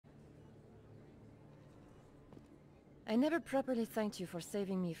I never properly thanked you for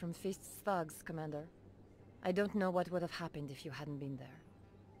saving me from Fist's thugs, Commander. I don't know what would have happened if you hadn't been there.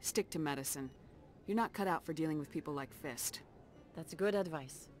 Stick to medicine. You're not cut out for dealing with people like Fist. That's good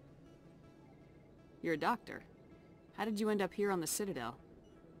advice. You're a doctor. How did you end up here on the Citadel?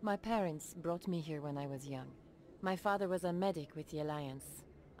 My parents brought me here when I was young. My father was a medic with the Alliance.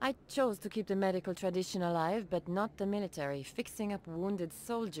 I chose to keep the medical tradition alive, but not the military. Fixing up wounded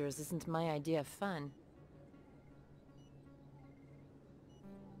soldiers isn't my idea of fun.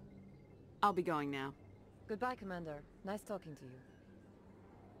 I'll be going now. Goodbye, Commander. Nice talking to you.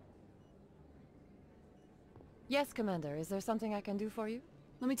 Yes, Commander. Is there something I can do for you?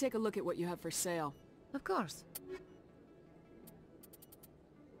 Let me take a look at what you have for sale. Of course.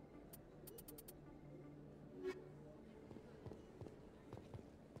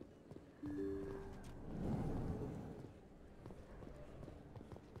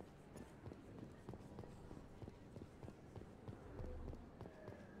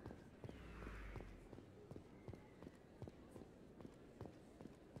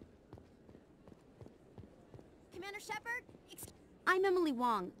 Commander Shepard? I'm Emily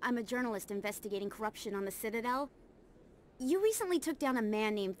Wong. I'm a journalist investigating corruption on the Citadel. You recently took down a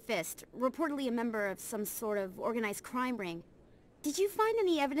man named Fist, reportedly a member of some sort of organized crime ring. Did you find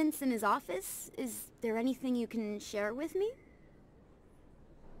any evidence in his office? Is there anything you can share with me?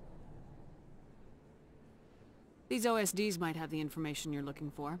 These OSDs might have the information you're looking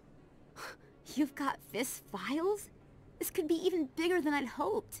for. You've got Fist's files? This could be even bigger than I'd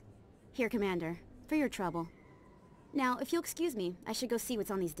hoped. Here, Commander, for your trouble. Now, if you'll excuse me, I should go see what's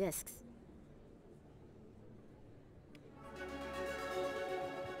on these discs.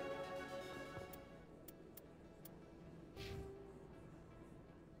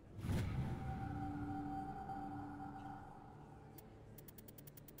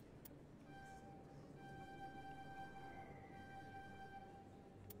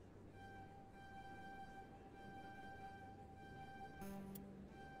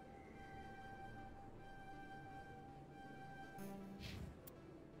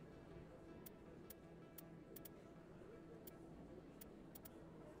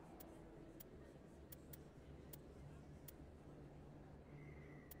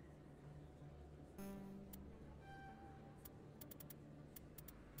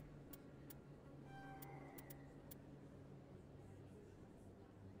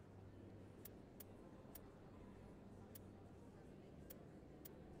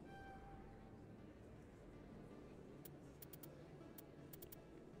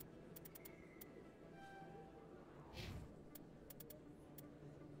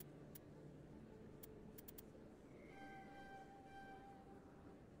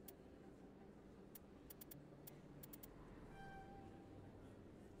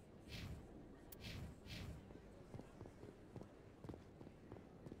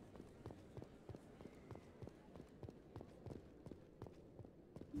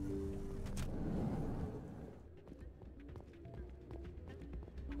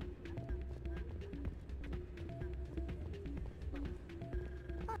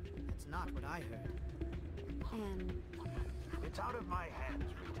 That's not what I heard. And... It's out of my hands,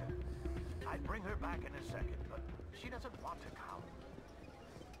 Rita. I'd bring her back in a second, but she doesn't want to come.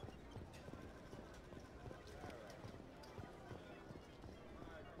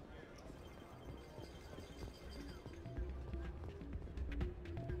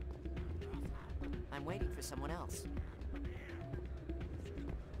 I'm waiting for someone else.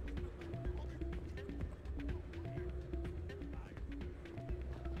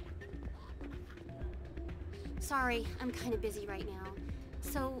 Sorry, I'm kind of busy right now.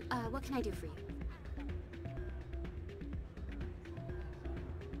 So, what can I do for you?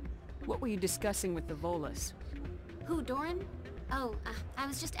 What were you discussing with the Volus? Who, Doran? Oh, I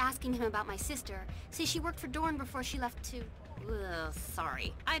was just asking him about my sister. See, she worked for Doran before she left to... Ugh,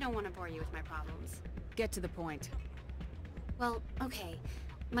 sorry. I don't want to bore you with my problems. Get to the point. Well, okay.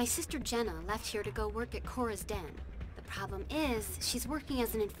 My sister Jenna left here to go work at Kora's den. The problem is, she's working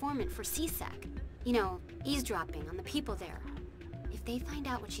as an informant for CSEC. You know, eavesdropping on the people there. If they find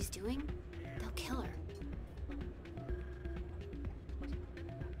out what she's doing, they'll kill her.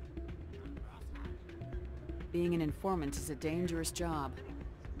 Being an informant is a dangerous job.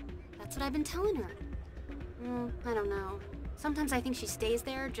 That's what I've been telling her. I don't know. Sometimes I think she stays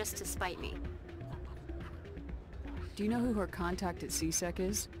there just to spite me. Do you know who her contact at CSEC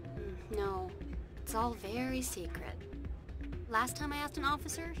is? No. It's all very secret. Last time I asked an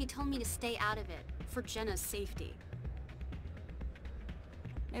officer, he told me to stay out of it, for Jenna's safety.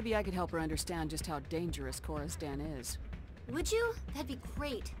 Maybe I could help her understand just how dangerous Kora's den is. Would you? That'd be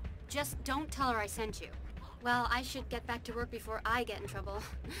great. Just don't tell her I sent you. Well, I should get back to work before I get in trouble.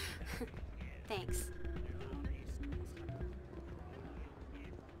 Thanks.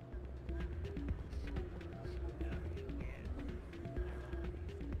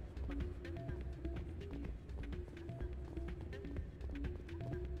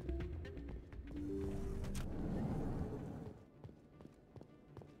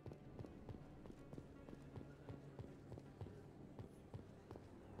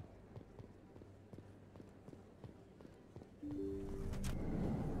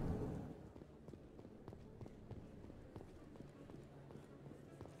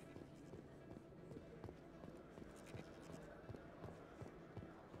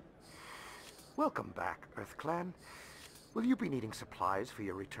 Welcome back, EarthClan. Will you be needing supplies for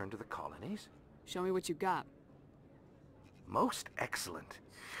your return to the colonies? Show me what you got. Most excellent.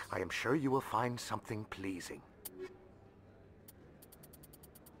 I am sure you will find something pleasing.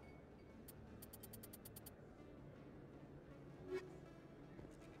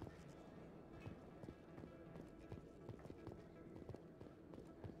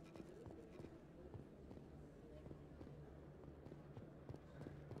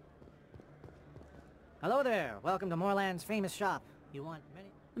 Hello there. Welcome to Moorland's famous shop. You want many...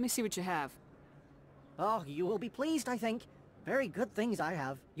 Let me see what you have. Oh, you will be pleased, I think. Very good things I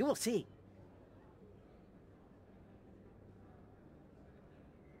have. You will see.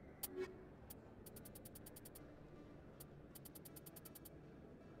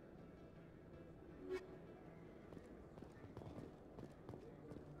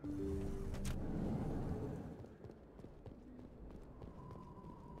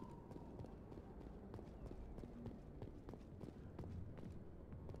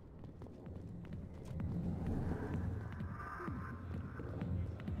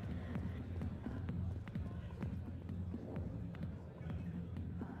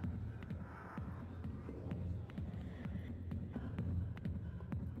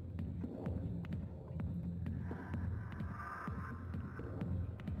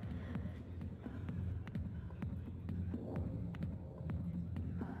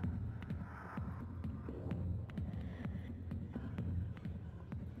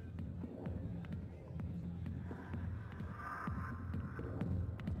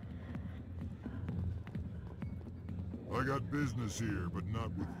 I got business here, but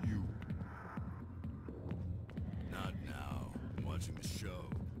not with you. Not now. I'm watching the show.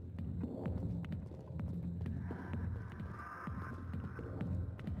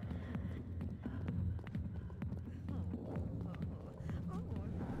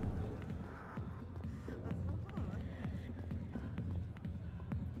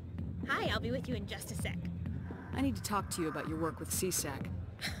 Hi, I'll be with you in just a sec. I need to talk to you about your work with CSAC.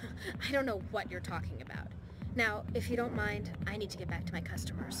 I don't know what you're talking about. Now, if you don't mind, I need to get back to my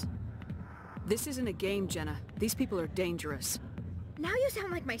customers. This isn't a game, Jenna. These people are dangerous. Now you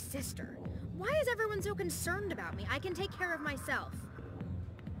sound like my sister. Why is everyone so concerned about me? I can take care of myself.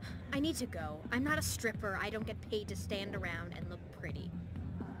 I need to go. I'm not a stripper. I don't get paid to stand around and look pretty.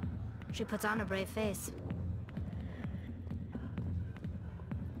 She puts on a brave face.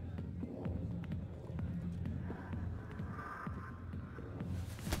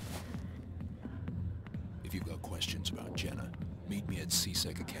 If you've got questions about Jenna, meet me at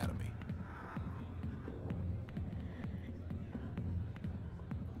CSEC Academy.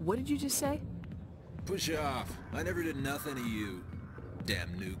 What did you just say? Push off. I never did nothing to you.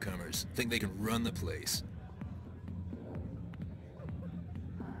 Damn newcomers. Think they can run the place.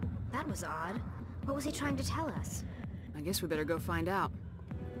 That was odd. What was he trying to tell us? I guess we better go find out.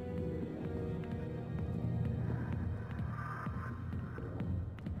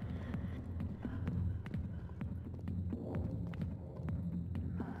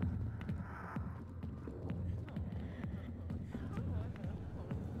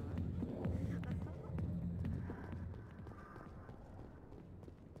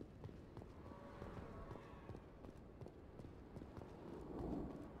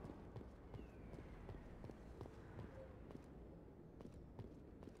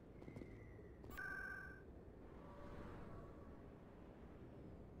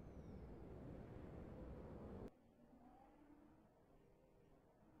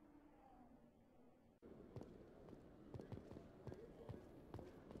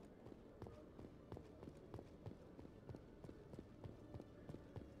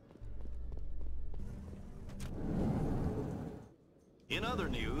 In other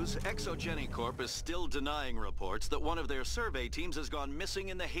news, Exogeny Corp is still denying reports that one of their survey teams has gone missing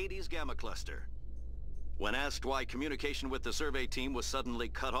in the Hades Gamma Cluster. When asked why communication with the survey team was suddenly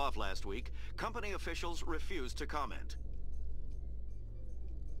cut off last week, company officials refused to comment.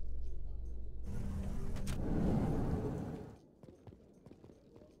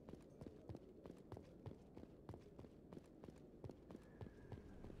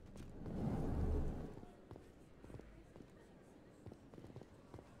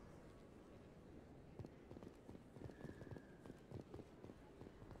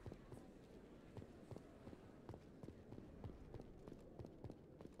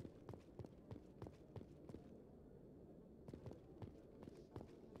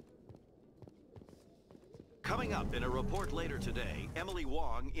 Coming up in a report later today, Emily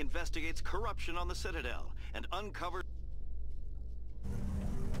Wong investigates corruption on the Citadel and uncovers...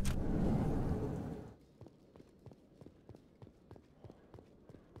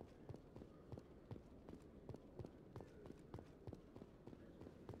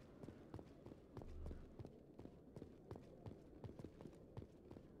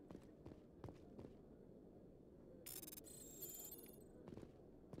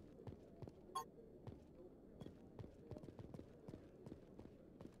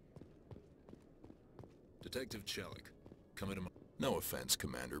 Detective Chelik, come into my... No offense,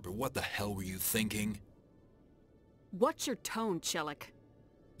 Commander, but what the hell were you thinking? What's your tone, Chelik?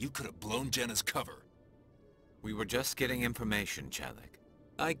 You could have blown Jenna's cover. We were just getting information, Chelik.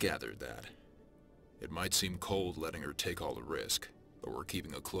 I gathered that. It might seem cold letting her take all the risk, but we're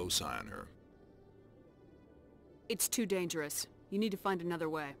keeping a close eye on her. It's too dangerous. You need to find another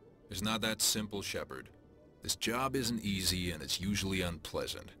way. It's not that simple, Shepard. This job isn't easy and it's usually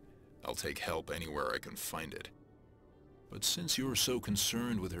unpleasant. I'll take help anywhere I can find it. But since you're so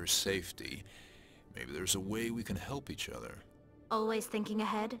concerned with her safety, maybe there's a way we can help each other. Always thinking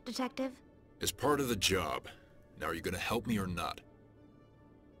ahead, Detective? As part of the job. Now are you gonna help me or not?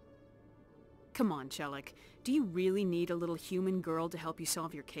 Come on, Chelik. Do you really need a little human girl to help you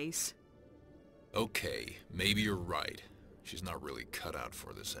solve your case? Okay, maybe you're right. She's not really cut out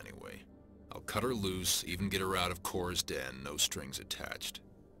for this anyway. I'll cut her loose, even get her out of Kora's den, no strings attached.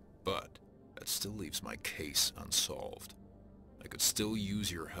 But that still leaves my case unsolved. I could still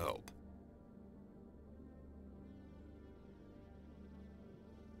use your help.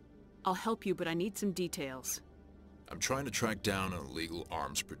 I'll help you, but I need some details. I'm trying to track down an illegal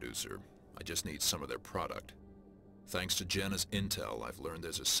arms producer. I just need some of their product. Thanks to Jenna's intel, I've learned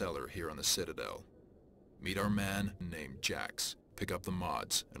there's a seller here on the Citadel. Meet our man named Jax. Pick up the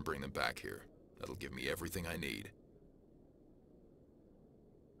mods and bring them back here. That'll give me everything I need.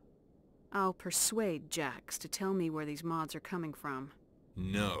 I'll persuade Jax to tell me where these mods are coming from.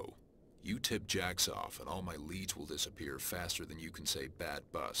 No. You tip Jax off and all my leads will disappear faster than you can say bad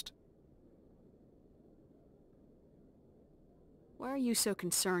bust. Why are you so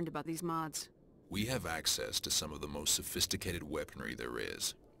concerned about these mods? We have access to some of the most sophisticated weaponry there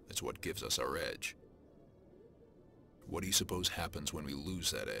is. It's what gives us our edge. What do you suppose happens when we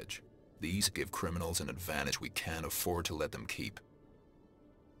lose that edge? These give criminals an advantage we can't afford to let them keep.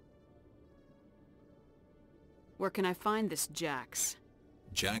 Where can I find this Jax?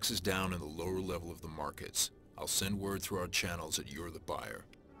 Jax is down in the lower level of the markets. I'll send word through our channels that you're the buyer.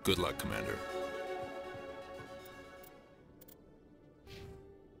 Good luck, Commander.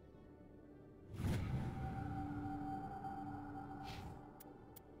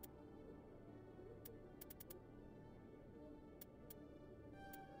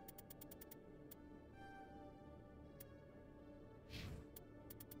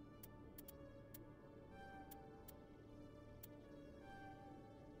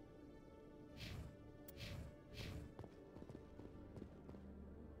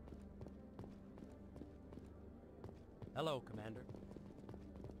 Hello, Commander.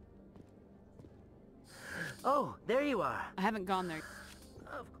 Oh, there you are. I haven't gone there.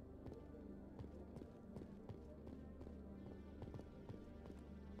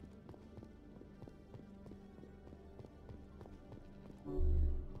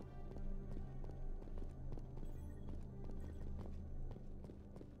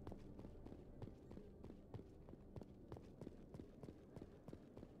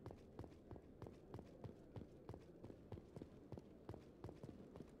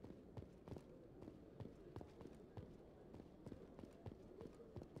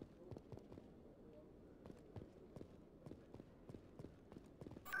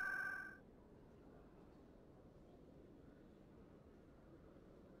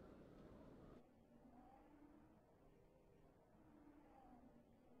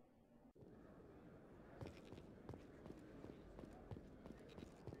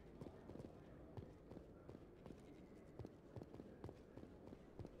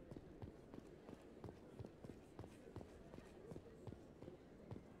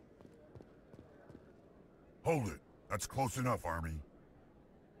 Hold it. That's close enough, Army.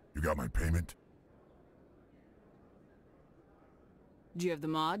 You got my payment? Do you have the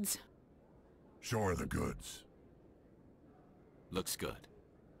mods? Show her the goods. Looks good.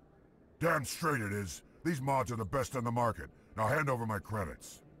 Damn straight it is. These mods are the best on the market. Now hand over my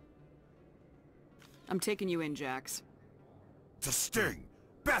credits. I'm taking you in, Jax. It's a sting!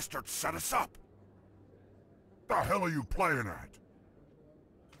 Bastards set us up! The hell are you playing at?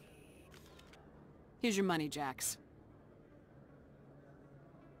 Here's your money, Jax.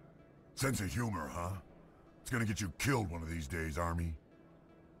 Sense of humor, huh? It's gonna get you killed one of these days, Army.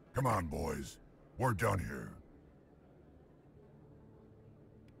 Come on, boys. We're done here.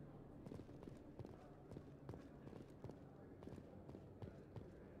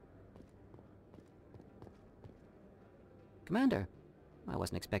 Commander, I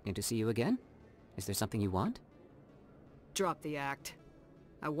wasn't expecting to see you again. Is there something you want? Drop the act.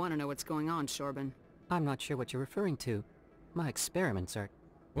 I want to know what's going on, Shorban. I'm not sure what you're referring to. My experiments are...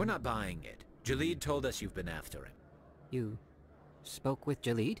 We're not buying it. Jalid told us you've been after him. You spoke with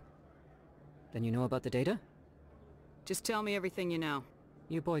Jalid? Then you know about the data? Just tell me everything you know.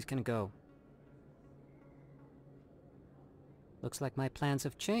 You boys can go. Looks like my plans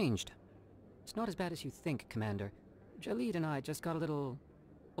have changed. It's not as bad as you think, Commander. Jalid and I just got a little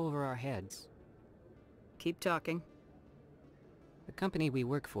over our heads. Keep talking. The company we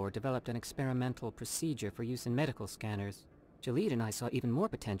work for developed an experimental procedure for use in medical scanners. Jalid and I saw even more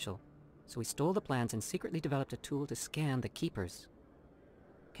potential, so we stole the plans and secretly developed a tool to scan the Keepers.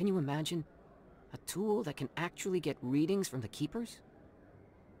 Can you imagine? A tool that can actually get readings from the Keepers?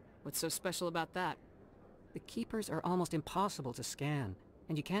 What's so special about that? The Keepers are almost impossible to scan,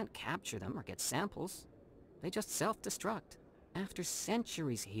 and you can't capture them or get samples. They just self-destruct. After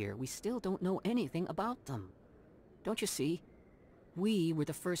centuries here, we still don't know anything about them. Don't you see? We were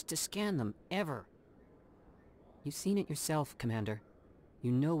the first to scan them, ever. You've seen it yourself, Commander.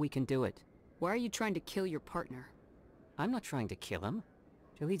 You know we can do it. Why are you trying to kill your partner? I'm not trying to kill him.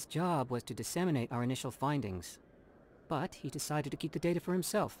 Jalid's job was to disseminate our initial findings. But he decided to keep the data for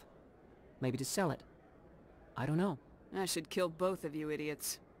himself. Maybe to sell it. I don't know. I should kill both of you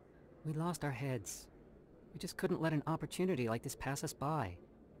idiots. We lost our heads. We just couldn't let an opportunity like this pass us by.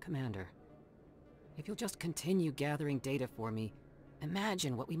 Commander, if you'll just continue gathering data for me,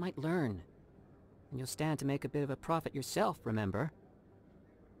 imagine what we might learn. And you'll stand to make a bit of a profit yourself, remember?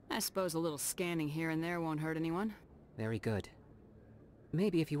 I suppose a little scanning here and there won't hurt anyone. Very good.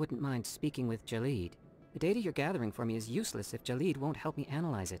 Maybe if you wouldn't mind speaking with Jalid. The data you're gathering for me is useless if Jalid won't help me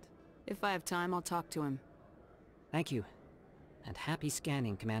analyze it. If I have time, I'll talk to him. Thank you. And happy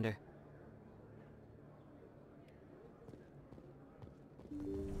scanning, Commander.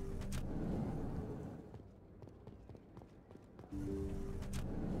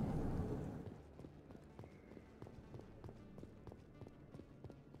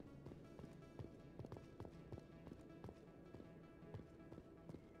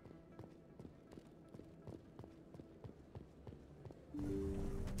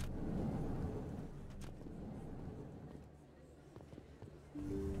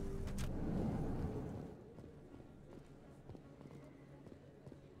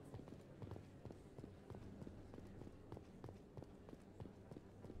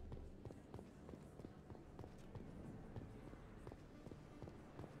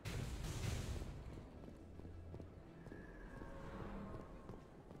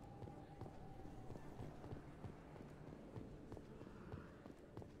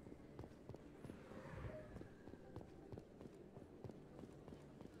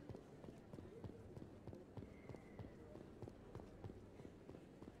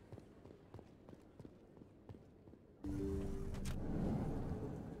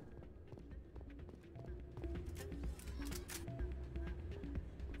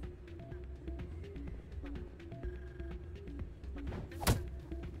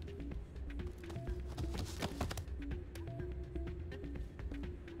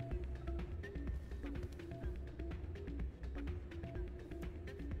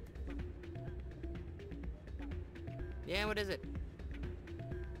 Yeah, what is it?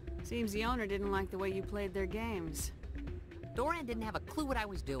 Seems the owner didn't like the way you played their games. Doran didn't have a clue what I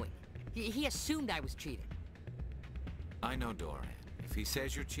was doing. He assumed I was cheating. I know Doran. If he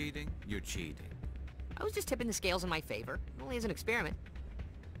says you're cheating, you're cheating. I was just tipping the scales in my favor. Only as an experiment.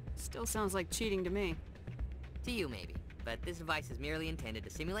 Still sounds like cheating to me. To you, maybe. But this device is merely intended to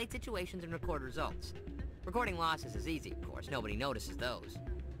simulate situations and record results. Recording losses is easy, of course. Nobody notices those.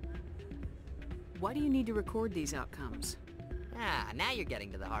 Why do you need to record these outcomes? Ah, now you're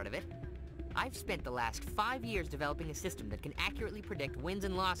getting to the heart of it. I've spent the last 5 years developing a system that can accurately predict wins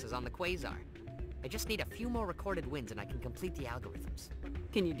and losses on the Quasar. I just need a few more recorded wins and I can complete the algorithms.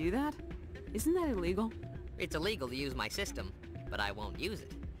 Can you do that? Isn't that illegal? It's illegal to use my system, but I won't use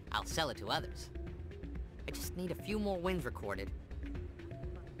it. I'll sell it to others. I just need a few more wins recorded.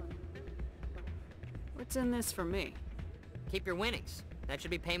 What's in this for me? Keep your winnings. That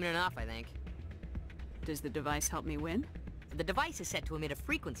should be payment enough, I think. Does the device help me win? The device is set to emit a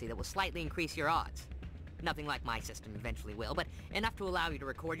frequency that will slightly increase your odds. Nothing like my system eventually will, but enough to allow you to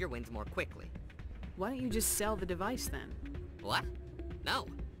record your wins more quickly. Why don't you just sell the device then? What? No.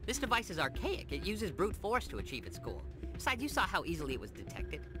 This device is archaic. It uses brute force to achieve its goal. Besides, you saw how easily it was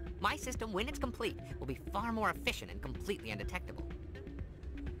detected. My system, when it's complete, will be far more efficient and completely undetectable.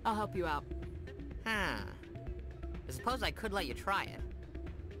 I'll help you out. Huh. I suppose I could let you try it.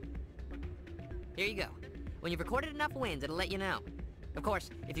 Here you go. When you've recorded enough wins, it'll let you know. Of course,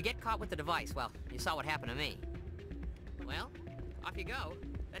 if you get caught with the device, well, you saw what happened to me. Well, off you go.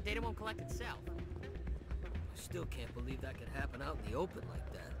 That data won't collect itself. I still can't believe that could happen out in the open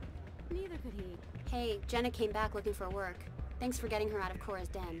like that. Neither could he. Hey, Jenna came back looking for work. Thanks for getting her out of Kora's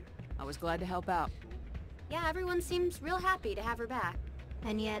den. I was glad to help out. Yeah, everyone seems real happy to have her back.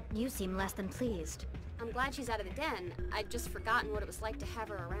 And yet, you seem less than pleased. I'm glad she's out of the den. I'd just forgotten what it was like to have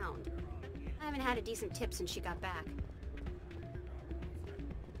her around. I haven't had a decent tip since she got back.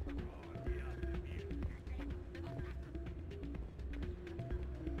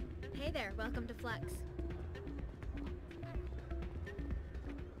 Hey there, welcome to Flux.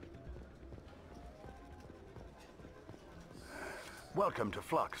 Welcome to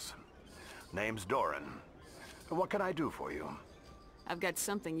Flux. Name's Doran. What can I do for you? I've got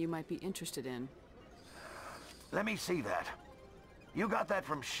something you might be interested in. Let me see that. You got that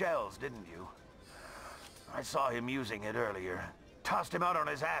from Schells, didn't you? I saw him using it earlier. Tossed him out on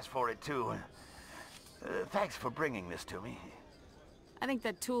his ass for it, too. Thanks for bringing this to me. I think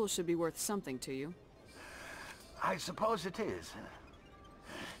that tool should be worth something to you. I suppose it is.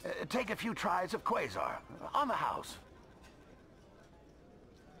 Take a few tries of Quasar. On the house.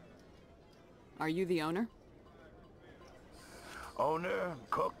 Are you the owner? Owner,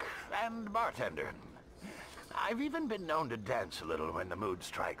 cook, and bartender. I've even been known to dance a little when the mood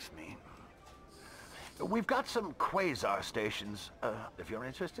strikes me. We've got some Quasar stations, if you're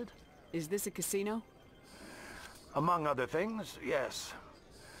interested. Is this a casino? Among other things, yes.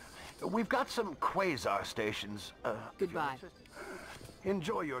 We've got some Quasar stations, Goodbye.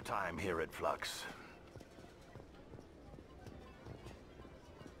 Enjoy your time here at Flux.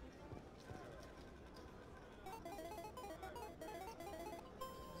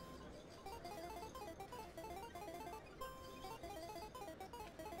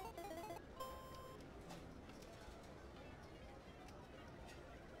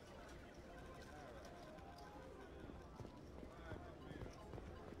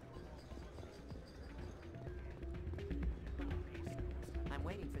 I'm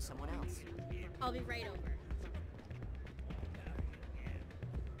waiting for someone else. I'll be right over.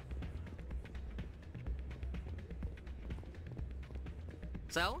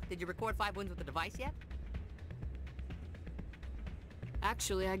 So, did you record 5 wins with the device yet?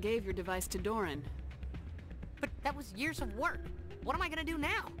 Actually, I gave your device to Doran. But that was years of work. What am I gonna do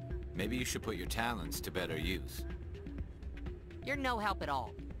now? Maybe you should put your talents to better use. You're no help at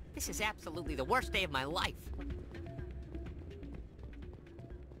all. This is absolutely the worst day of my life.